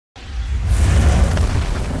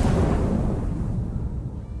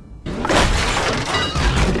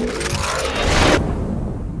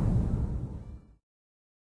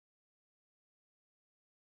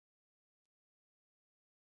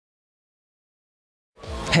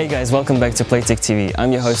Hey guys, welcome back to Playtech TV.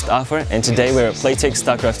 I'm your host Arthur, and today we're at Playtech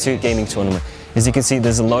StarCraft 2 gaming tournament. As you can see,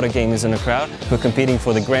 there's a lot of gamers in the crowd who are competing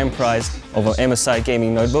for the grand prize of an MSI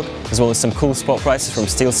Gaming notebook, as well as some cool spot prizes from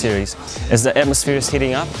SteelSeries. As the atmosphere is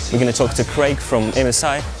heating up, we're going to talk to Craig from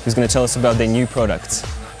MSI, who's going to tell us about their new products.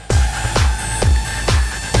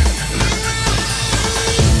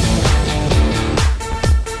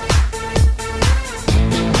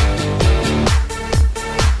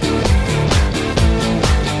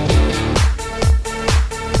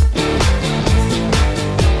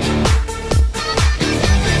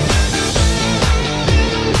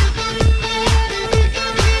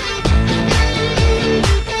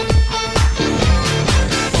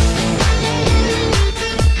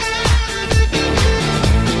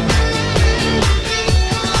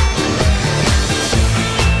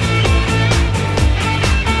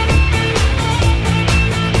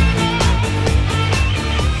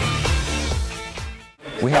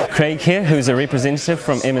 We have Craig here, who's a representative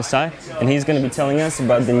from MSI, and he's going to be telling us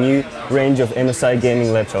about the new range of MSI Gaming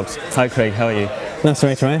laptops. Hi Craig, how are you? Nice to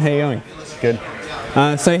meet you, mate. How are you going?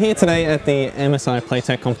 Good. So here today at the MSI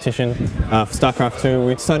Playtech competition for StarCraft 2,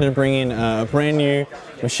 we decided to bring in a brand new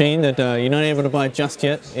machine that you're not able to buy just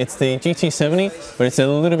yet. It's the GT70, but it's a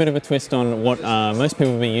little bit of a twist on what most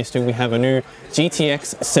people will be used to. We have a new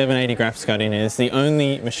GTX 780 graphics card in it. It's the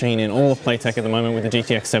only machine in all of Playtech at the moment with the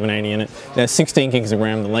GTX 780 in it. There's 16 gigs of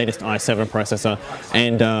RAM, the latest i7 processor,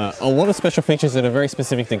 and a lot of special features that are very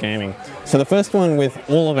specific to gaming. So the first one with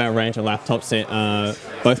all of our range of laptops,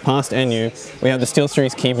 both past and new, we have the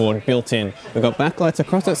SteelSeries keyboard built in. We've got backlights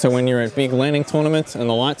across it, so when you're at big landing tournaments and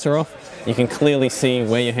the lights are off, you can clearly see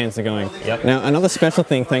where your hands are going. Yep. Now, another special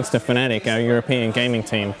thing, thanks to Fnatic, our European gaming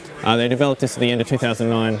team, they developed this at the end of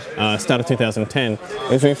 2009, start of 2010,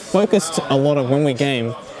 is we've focused a lot of when we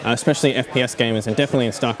game, especially FPS gamers and definitely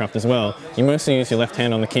in StarCraft as well, you mostly use your left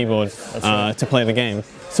hand on the keyboard to play the game.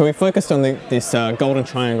 So we focused on this golden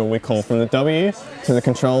triangle we call from the W to the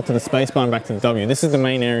control to the spacebar and back to the W. This is the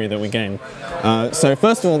main area that we game. So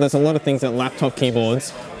first of all, there's a lot of things that laptop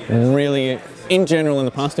keyboards really, in general, in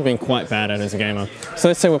the past have been quite bad at as a gamer. So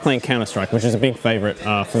let's say we're playing Counter-Strike, which is a big favourite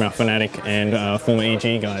from our Fnatic and former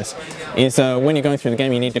EG guys, is when you're going through the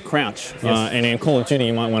game you need to crouch, and in Call of Duty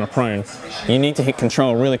you might want to prone. You need to hit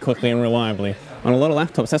control really quickly and reliably. On a lot of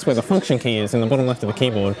laptops, that's where the function key is, in the bottom left of the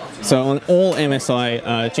keyboard. So on all MSI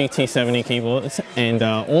GT70 keyboards and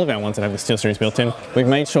all of our ones that have the SteelSeries built in, we've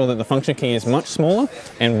made sure that the function key is much smaller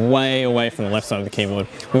and way away from the left side of the keyboard.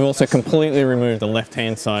 We've also completely removed the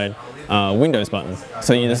left-hand side Windows button,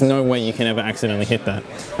 so there's no way you can ever accidentally hit that.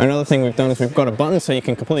 Another thing we've done is we've got a button so you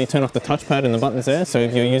can completely turn off the touchpad and the buttons there, so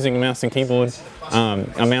if you're using a mouse and keyboard,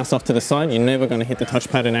 a mouse off to the side, you're never going to hit the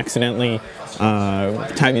touchpad and accidentally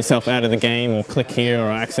tab yourself out of the game or click here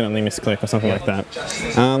or accidentally misclick or something like that.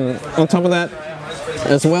 On top of that,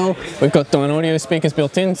 as well, we've got Dynaudio speakers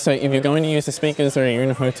built in, so if you're going to use the speakers or you're in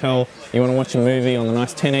a hotel, you want to watch a movie on the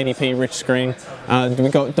nice 1080p rich screen,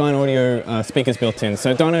 we've got Dynaudio speakers built in.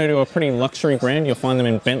 So Dynaudio are a pretty luxury brand. You'll find them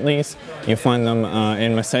in Bentleys, you'll find them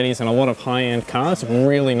in Mercedes and a lot of high-end cars.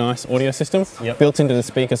 Really nice audio system built into the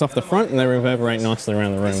speakers off the front, and they reverberate nicely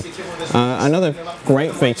around the room. Another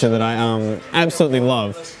great feature that I absolutely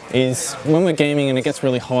love is when we're gaming and it gets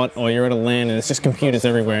really hot, or you're at a LAN and there's just computers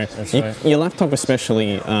everywhere, your laptop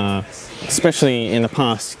especially in the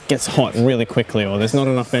past gets hot really quickly, or there's not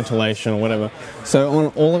enough ventilation or whatever. So on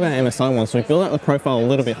all of our MSI ones, we built out the profile a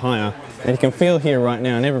little bit higher, and you can feel here right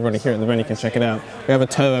now, and everybody here at the venue can check it out, we have a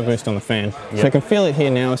turbo boost on the fan. So you can feel it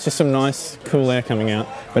here now. It's just some nice cool air coming out,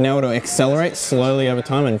 but now it'll accelerate slowly over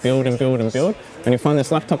time and build and build and build, and you find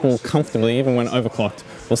this laptop will comfortably, even when overclocked,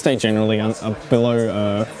 will stay generally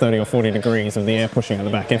below 30 or 40 degrees of the air pushing out the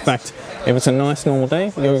back. In fact, if it's a nice normal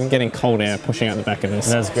day, you're getting cold air pushing out the back of this.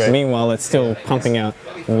 That's great. Meanwhile, it's still pumping out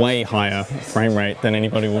way higher frame rate than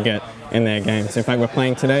anybody will get in their games. In fact, we're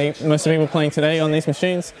playing today, most of the people playing today on these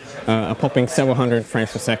machines are popping several hundred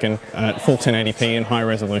frames per second at full 1080p and high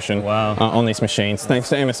resolution on these machines, thanks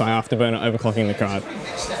to MSI Afterburner overclocking the card.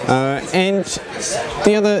 And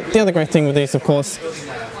the other great thing with these, of course,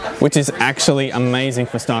 which is actually amazing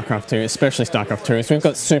for StarCraft 2, especially StarCraft 2, is we've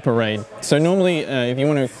got Super RAID. So normally, if you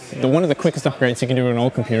want to, one of the quickest upgrades you can do on an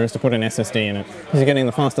old computer is to put an SSD in it. Because you're getting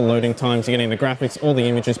the faster loading times, you're getting the graphics, all the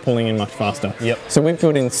images pulling in much faster. So we've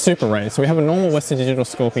built in Super RAID. So we have a normal Western Digital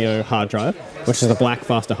Scorpio hard drive, which is the black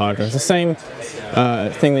faster hard drive. It's the same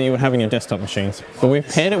thing that you would have in your desktop machines. But we've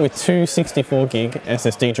paired it with two 64 gig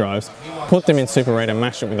SSD drives, put them in Super RAID and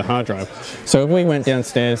mashed it with the hard drive. So if we went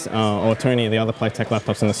downstairs, or to any of the other Playtech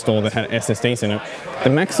laptops in the store, installed that had SSDs in it. The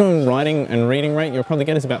maximum writing and reading rate you'll probably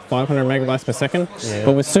get is about 500 megabytes per second,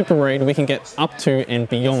 but with Super RAID we can get up to and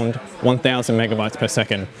beyond 1000 megabytes per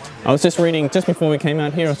second. I was just reading, just before we came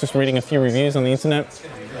out here, I was just reading a few reviews on the internet,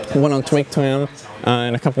 one on TweakTown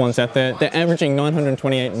and a couple ones out there. They're averaging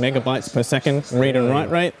 928 megabytes per second read and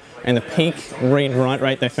write rate, and the peak read and write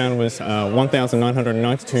rate they found was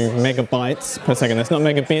 1992 megabytes per second. That's not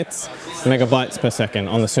megabits, megabytes per second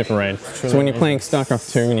on the Super RAID. So when you're playing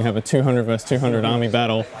StarCraft 2 and you have a 200 versus 200 army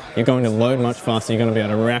battle, you're going to load much faster, you're going to be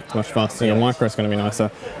able to react much faster, your micro is going to be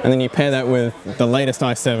nicer. And then you pair that with the latest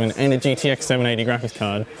i7 and a GTX 780 graphics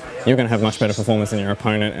card, you're going to have much better performance than your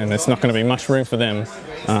opponent, and there's not going to be much room for them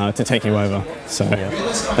to take you over. So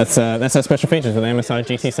that's our special features with the MSI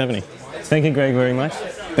GT70. Thank you, Greg, very much.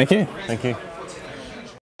 Thank you. Thank you.